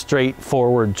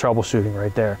straightforward troubleshooting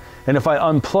right there. And if I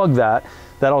unplug that,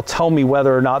 that'll tell me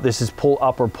whether or not this is pull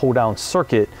up or pull down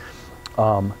circuit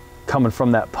coming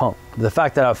from that pump. The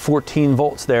fact that I have 14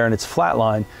 volts there and it's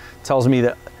flatline tells me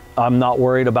that I'm not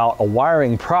worried about a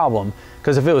wiring problem,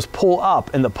 because if it was pull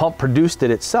up and the pump produced it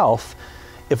itself,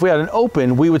 if we had an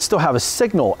open, we would still have a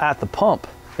signal at the pump.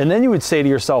 And then you would say to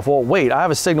yourself, well, wait, I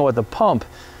have a signal at the pump.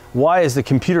 Why is the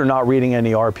computer not reading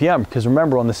any RPM? Because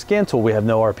remember, on the scan tool, we have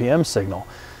no RPM signal.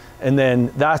 And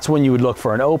then that's when you would look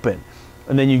for an open.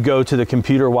 And then you go to the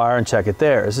computer wire and check it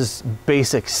there. This is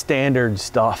basic standard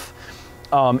stuff.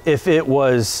 If it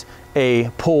was a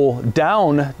pull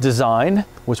down design,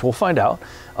 which we'll find out,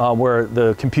 where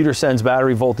the computer sends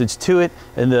battery voltage to it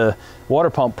and the water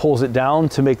pump pulls it down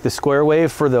to make the square wave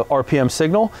for the RPM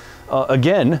signal,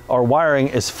 again, our wiring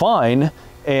is fine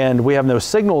and we have no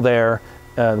signal there.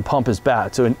 The pump is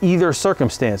bad. So in either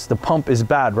circumstance, the pump is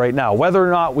bad right now. Whether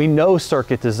or not we know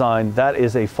circuit design, that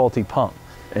is a faulty pump.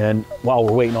 And while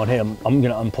we're waiting on him, I'm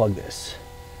gonna unplug this.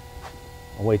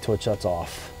 I'll wait till it shuts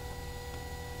off.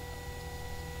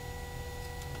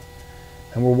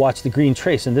 And we'll watch the green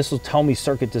trace, and this will tell me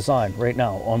circuit design right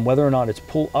now on whether or not it's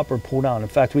pull up or pull down. In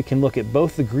fact, we can look at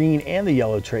both the green and the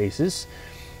yellow traces.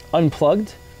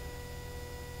 Unplugged,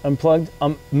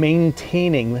 I'm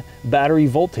maintaining battery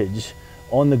voltage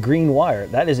on the green wire.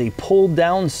 That is a pull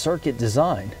down circuit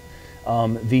design.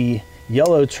 The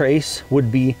yellow trace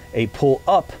would be a pull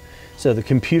up. So the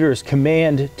computer's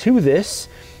command to this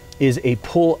is a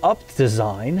pull up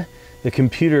design. The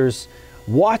computer's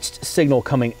watched signal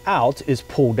coming out is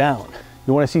pull down.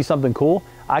 You want to see something cool?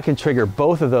 I can trigger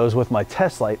both of those with my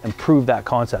test light and prove that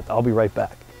concept. I'll be right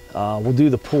back. We'll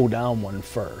do the pull down one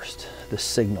first, the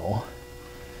signal.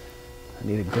 I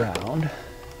need a ground.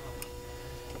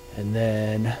 And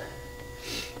then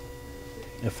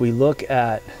if we look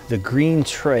at the green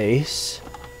trace,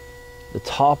 the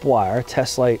top wire,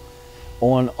 test light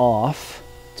on off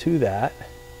to that.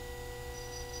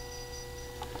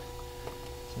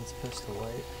 It's supposed to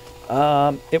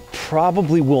wait. It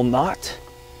probably will not.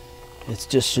 It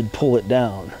just should pull it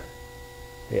down.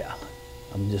 Yeah,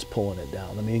 I'm just pulling it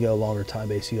down. Let me go longer time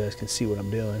base so you guys can see what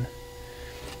I'm doing.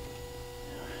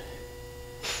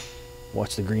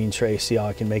 Watch the green trace, see how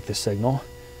I can make the signal.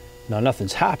 Now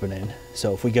nothing's happening,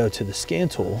 so if we go to the scan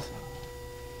tool,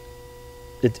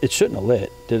 it shouldn't have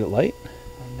lit. Did it light?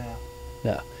 No.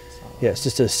 No. Yeah, it's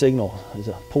just a signal. It's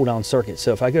a pull down circuit.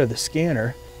 So if I go to the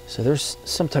scanner, so there's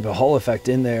some type of Hall effect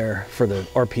in there for the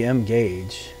RPM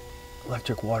gauge.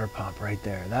 Electric water pump right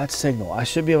there. That signal. I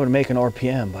should be able to make an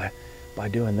RPM by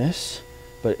doing this,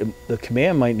 but the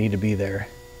command might need to be there.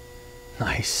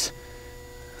 Nice.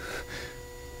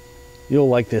 You'll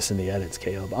like this in the edits,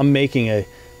 Caleb. I'm making a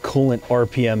coolant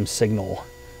RPM signal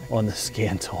on the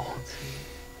scan tool.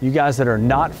 You guys that are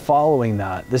not following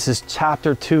that, this is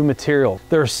chapter 2 material.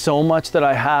 There's so much that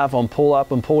I have on pull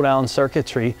up and pull down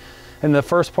circuitry. In the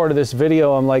first part of this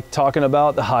video, I'm like talking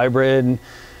about the hybrid and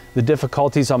the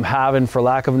difficulties I'm having for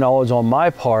lack of knowledge on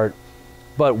my part.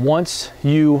 But once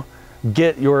you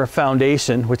get your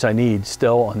foundation, which I need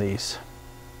still on these,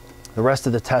 The rest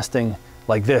of the testing,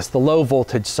 like this, the low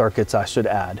voltage circuits I should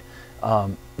add,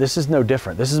 this is no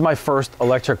different. This is my first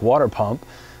electric water pump,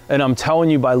 and I'm telling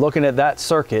you, by looking at that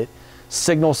circuit,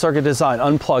 signal circuit design,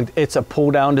 unplugged, it's a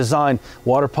pull down design.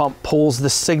 Water pump pulls the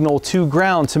signal to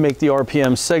ground to make the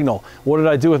RPM signal. What did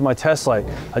I do with my test light?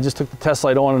 I just took the test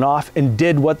light on and off and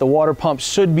did what the water pump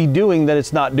should be doing that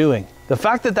it's not doing. The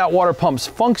fact that that water pump's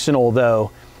functional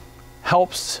though,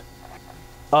 helps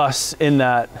us in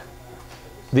that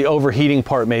the overheating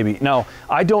part maybe. Now,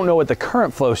 I don't know what the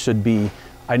current flow should be.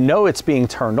 I know it's being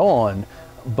turned on,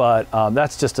 but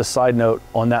that's just a side note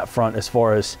on that front as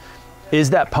far as, is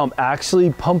that pump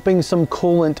actually pumping some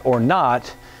coolant or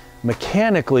not?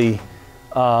 Mechanically,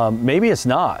 maybe it's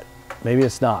not. Maybe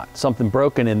it's not. Something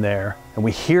broken in there, and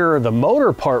we hear the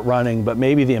motor part running, but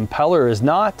maybe the impeller is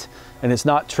not, and it's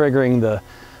not triggering the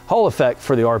Hall effect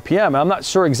for the RPM. I'm not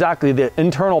sure exactly the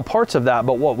internal parts of that,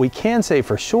 but what we can say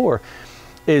for sure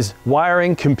is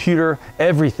wiring, computer,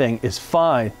 everything is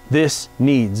fine. This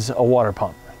needs a water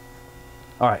pump.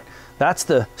 All right, that's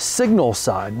the signal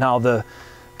side. Now the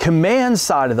command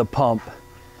side of the pump,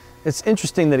 it's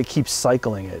interesting that it keeps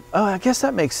cycling it. Oh, I guess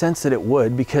that makes sense that it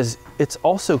would, because it's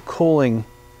also cooling.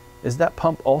 Is that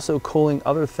pump also cooling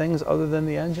other things other than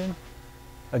the engine?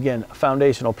 Again, a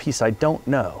foundational piece I don't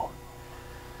know.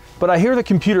 But I hear the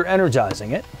computer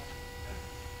energizing it.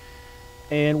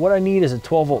 And what I need is a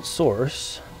 12-volt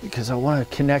source, because I want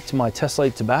to connect my test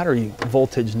light to battery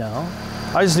voltage now.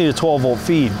 I just need a 12-volt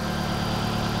feed,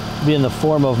 be in the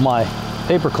form of my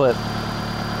paperclip.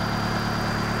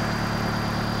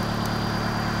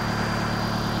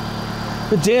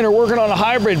 But Danner working on a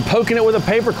hybrid, poking it with a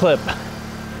paperclip.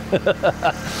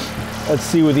 Let's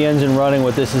see with the engine running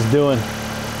what this is doing.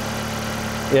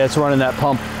 Yeah, it's running that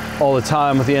pump all the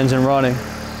time with the engine running.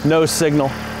 No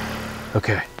signal.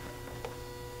 Okay.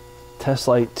 Test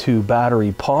light to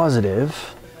battery positive.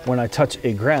 When I touch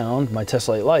a ground, my test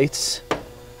light lights,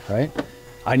 right?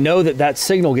 I know that that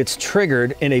signal gets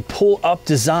triggered in a pull-up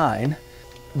design.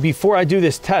 Before I do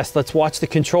this test, let's watch the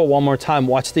control one more time.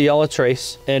 Watch the yellow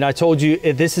trace. And I told you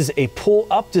this is a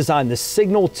pull-up design. The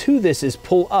signal to this is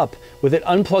pull-up. With it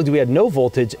unplugged, we had no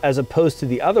voltage, as opposed to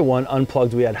the other one,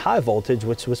 unplugged, we had high voltage,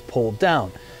 which was pulled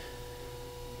down.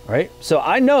 Right? So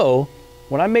I know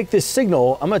when I make this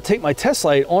signal, I'm gonna take my test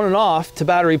light on and off to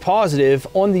battery positive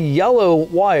on the yellow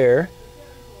wire,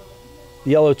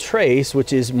 the yellow trace,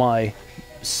 which is my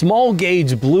small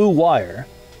gauge blue wire.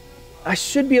 I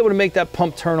should be able to make that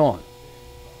pump turn on.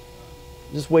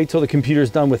 Just wait till the computer's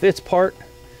done with its part.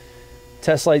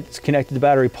 Test light's connected to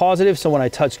battery positive, so when I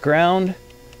touch ground,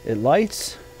 it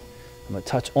lights. I'm gonna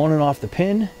touch on and off the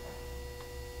pin.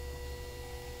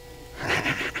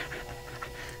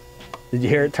 Did you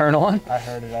hear it turn on? I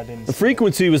heard it, I didn't. The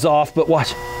frequency was off, but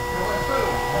watch.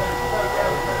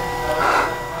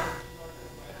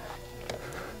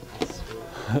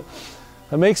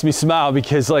 That makes me smile,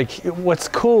 because like, what's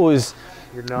cool is,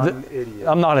 you're not an idiot.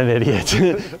 I'm not an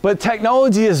idiot. But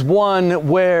technology is one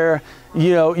where,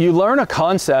 you know, you learn a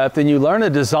concept and you learn a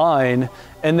design,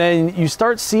 and then you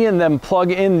start seeing them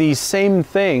plug in these same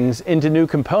things into new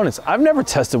components. I've never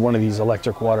tested one of these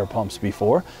electric water pumps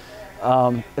before.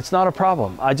 It's not a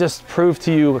problem. I just proved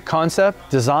to you a concept,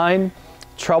 design,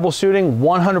 troubleshooting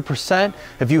 100%.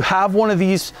 If you have one of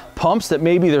these pumps that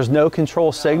maybe there's no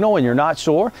control signal and you're not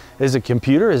sure, is it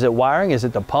computer, is it wiring, is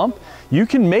it the pump? You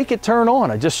can make it turn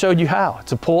on. I just showed you how.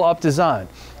 It's a pull-up design.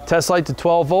 Test light to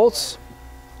 12 volts,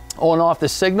 on and off the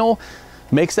signal,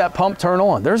 makes that pump turn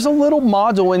on. There's a little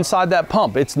module inside that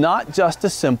pump. It's not just a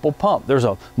simple pump. There's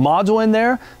a module in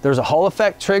there. There's a Hall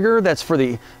effect trigger that's for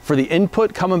the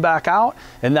input coming back out,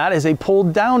 and that is a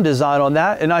pulled down design on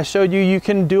that. And I showed you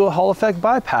can do a Hall effect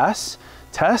bypass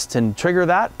test and trigger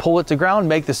that, pull it to ground,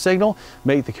 make the signal,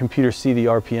 make the computer see the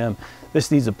RPM.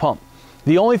 This needs a pump.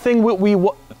 The only thing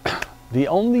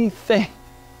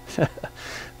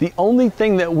the only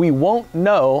thing that we won't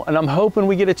know, and I'm hoping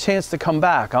we get a chance to come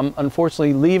back. I'm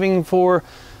unfortunately leaving for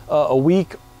a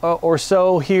week or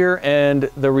so here, and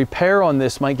the repair on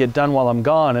this might get done while I'm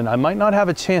gone, and I might not have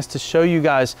a chance to show you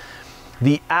guys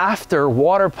the after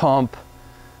water pump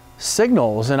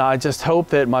signals. And I just hope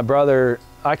that my brother,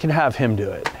 I can have him do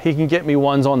it. He can get me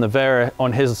ones on the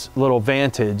on his little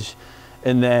Vantage,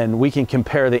 and then we can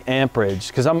compare the amperage,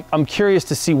 because I'm curious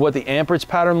to see what the amperage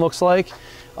pattern looks like.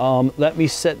 Let me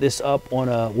set this up on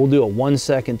we'll do a 1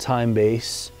 second time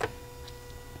base.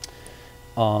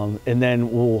 And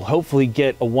then we'll hopefully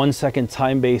get a 1 second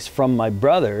time base from my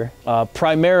brother.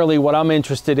 Primarily what I'm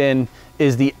interested in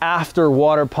is the after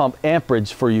water pump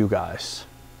amperage for you guys.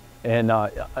 And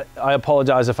I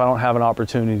apologize if I don't have an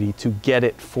opportunity to get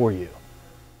it for you.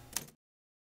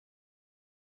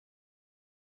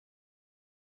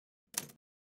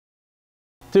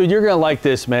 Dude, you're gonna like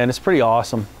this, man. It's pretty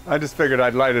awesome. I just figured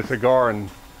I'd light a cigar and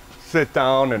sit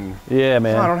down and... Yeah,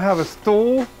 man. I don't have a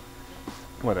stool.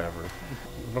 Whatever.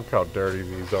 Look how dirty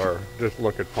these are. Just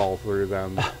look at Paul through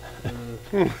them.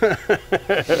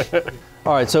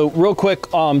 All right, so real quick,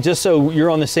 just so you're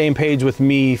on the same page with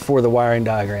me for the wiring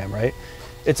diagram, right?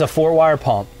 It's a 4-wire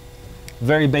pump,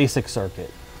 very basic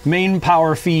circuit. Main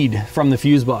power feed from the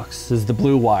fuse box is the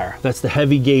blue wire. That's the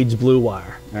heavy gauge blue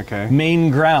wire. Okay. Main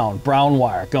ground, brown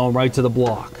wire, going right to the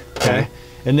block, okay?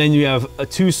 And then you have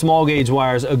 2 small gauge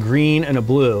wires, a green and a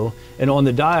blue. And on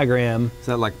the diagram... Is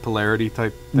that like polarity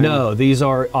type thing? No, these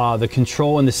are the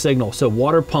control and the signal. So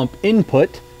water pump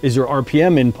input is your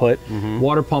RPM input.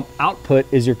 Water pump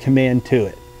output is your command to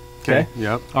it. Okay?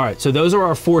 Yep. All right, so those are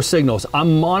our 4 signals.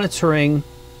 I'm monitoring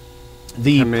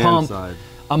the command pump. Side.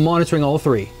 I'm monitoring all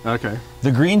 3. Okay.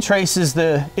 The green trace is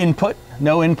the input,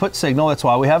 no input signal. That's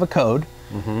why we have a code.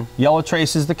 Yellow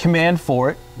trace is the command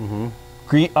for it.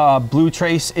 Green, blue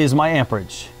trace is my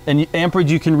amperage. And amperage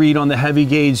you can read on the heavy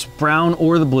gauge brown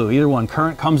or the blue, either one.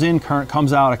 Current comes in, current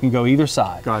comes out. I can go either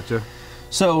side. Gotcha.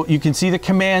 So you can see the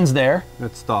commands there.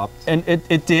 It stopped. And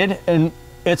it did. And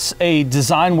it's a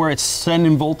design where it's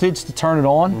sending voltage to turn it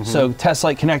on. So test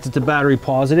light connected to battery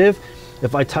positive.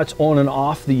 If I touch on and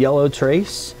off the yellow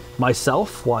trace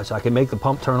myself, watch, I can make the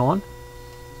pump turn on.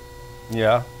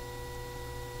 Yeah.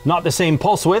 Not the same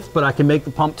pulse width, but I can make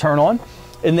the pump turn on.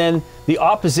 And then the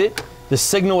opposite, the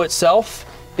signal itself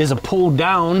is a pull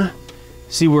down.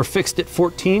 See, we're fixed at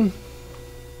 14.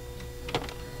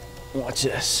 Watch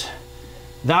this.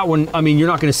 That one, I mean, you're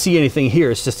not gonna see anything here,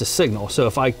 it's just a signal. So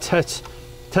if I test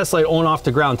light on off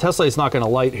the ground, test light's not gonna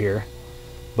light here,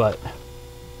 but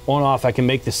on off, I can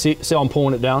make the, see I'm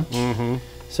pulling it down?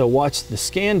 So watch the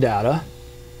scan data.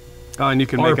 Oh, and you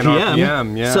can make an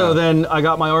RPM, yeah. So then I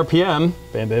got my RPM,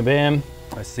 bam, bam, bam.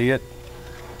 I see it.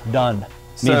 Done.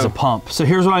 Needs a pump. So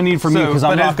here's what I need from you, because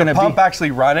I'm not gonna be- But is the pump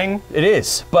actually running? It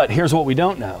is, but here's what we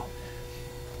don't know.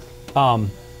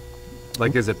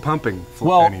 Like, is it pumping?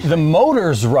 Well, the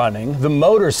motor's running, the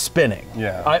motor's spinning.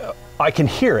 Yeah. I can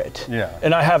hear it. Yeah.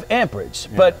 And I have amperage,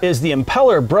 but is the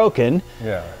impeller broken?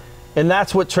 Yeah. And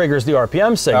that's what triggers the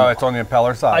RPM signal. Oh, it's on the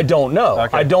impeller side? I don't know.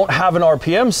 Okay. I don't have an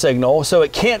RPM signal, so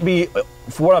it can't be,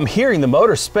 for what I'm hearing, the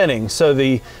motor's spinning. So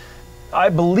I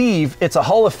believe it's a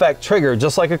Hall effect trigger,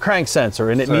 just like a crank sensor,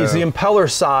 and it needs the impeller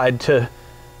side to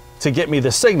get me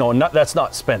the signal, and that's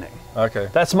not spinning. Okay.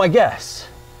 That's my guess.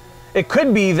 It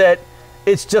could be that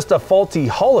it's just a faulty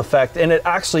Hall effect, and it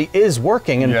actually is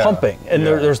working and pumping, and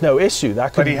there's no issue.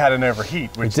 That could. But he had an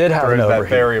overheat, which did have an overheat.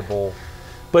 That variable.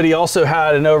 But he also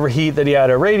had an overheat that he had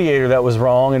a radiator that was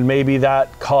wrong, and maybe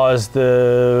that caused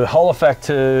the Hall effect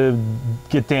to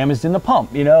get damaged in the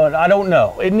pump, you know, and I don't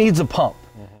know. It needs a pump.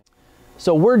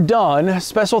 So we're done.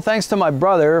 Special thanks to my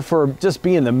brother for just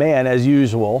being the man as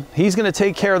usual. He's gonna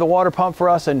take care of the water pump for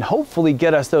us and hopefully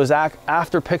get us those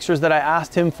after pictures that I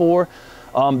asked him for.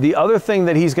 The other thing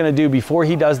that he's gonna do before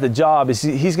he does the job is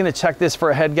he's gonna check this for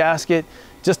a head gasket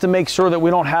just to make sure that we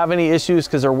don't have any issues,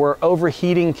 because there were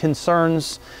overheating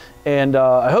concerns. And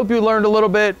I hope you learned a little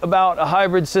bit about a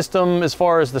hybrid system as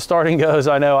far as the starting goes.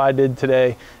 I know I did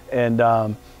today. And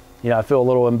you know, I feel a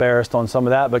little embarrassed on some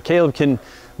of that, but Caleb can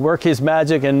work his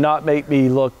magic and not make me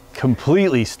look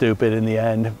completely stupid in the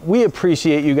end. We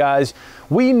appreciate you guys.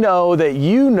 We know that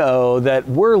you know that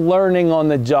we're learning on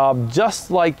the job just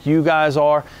like you guys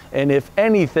are. And if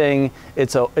anything,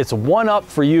 it's a one up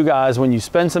for you guys when you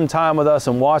spend some time with us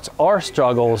and watch our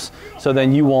struggles, so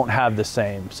then you won't have the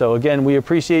same. So again, we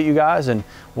appreciate you guys, and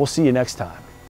we'll see you next time.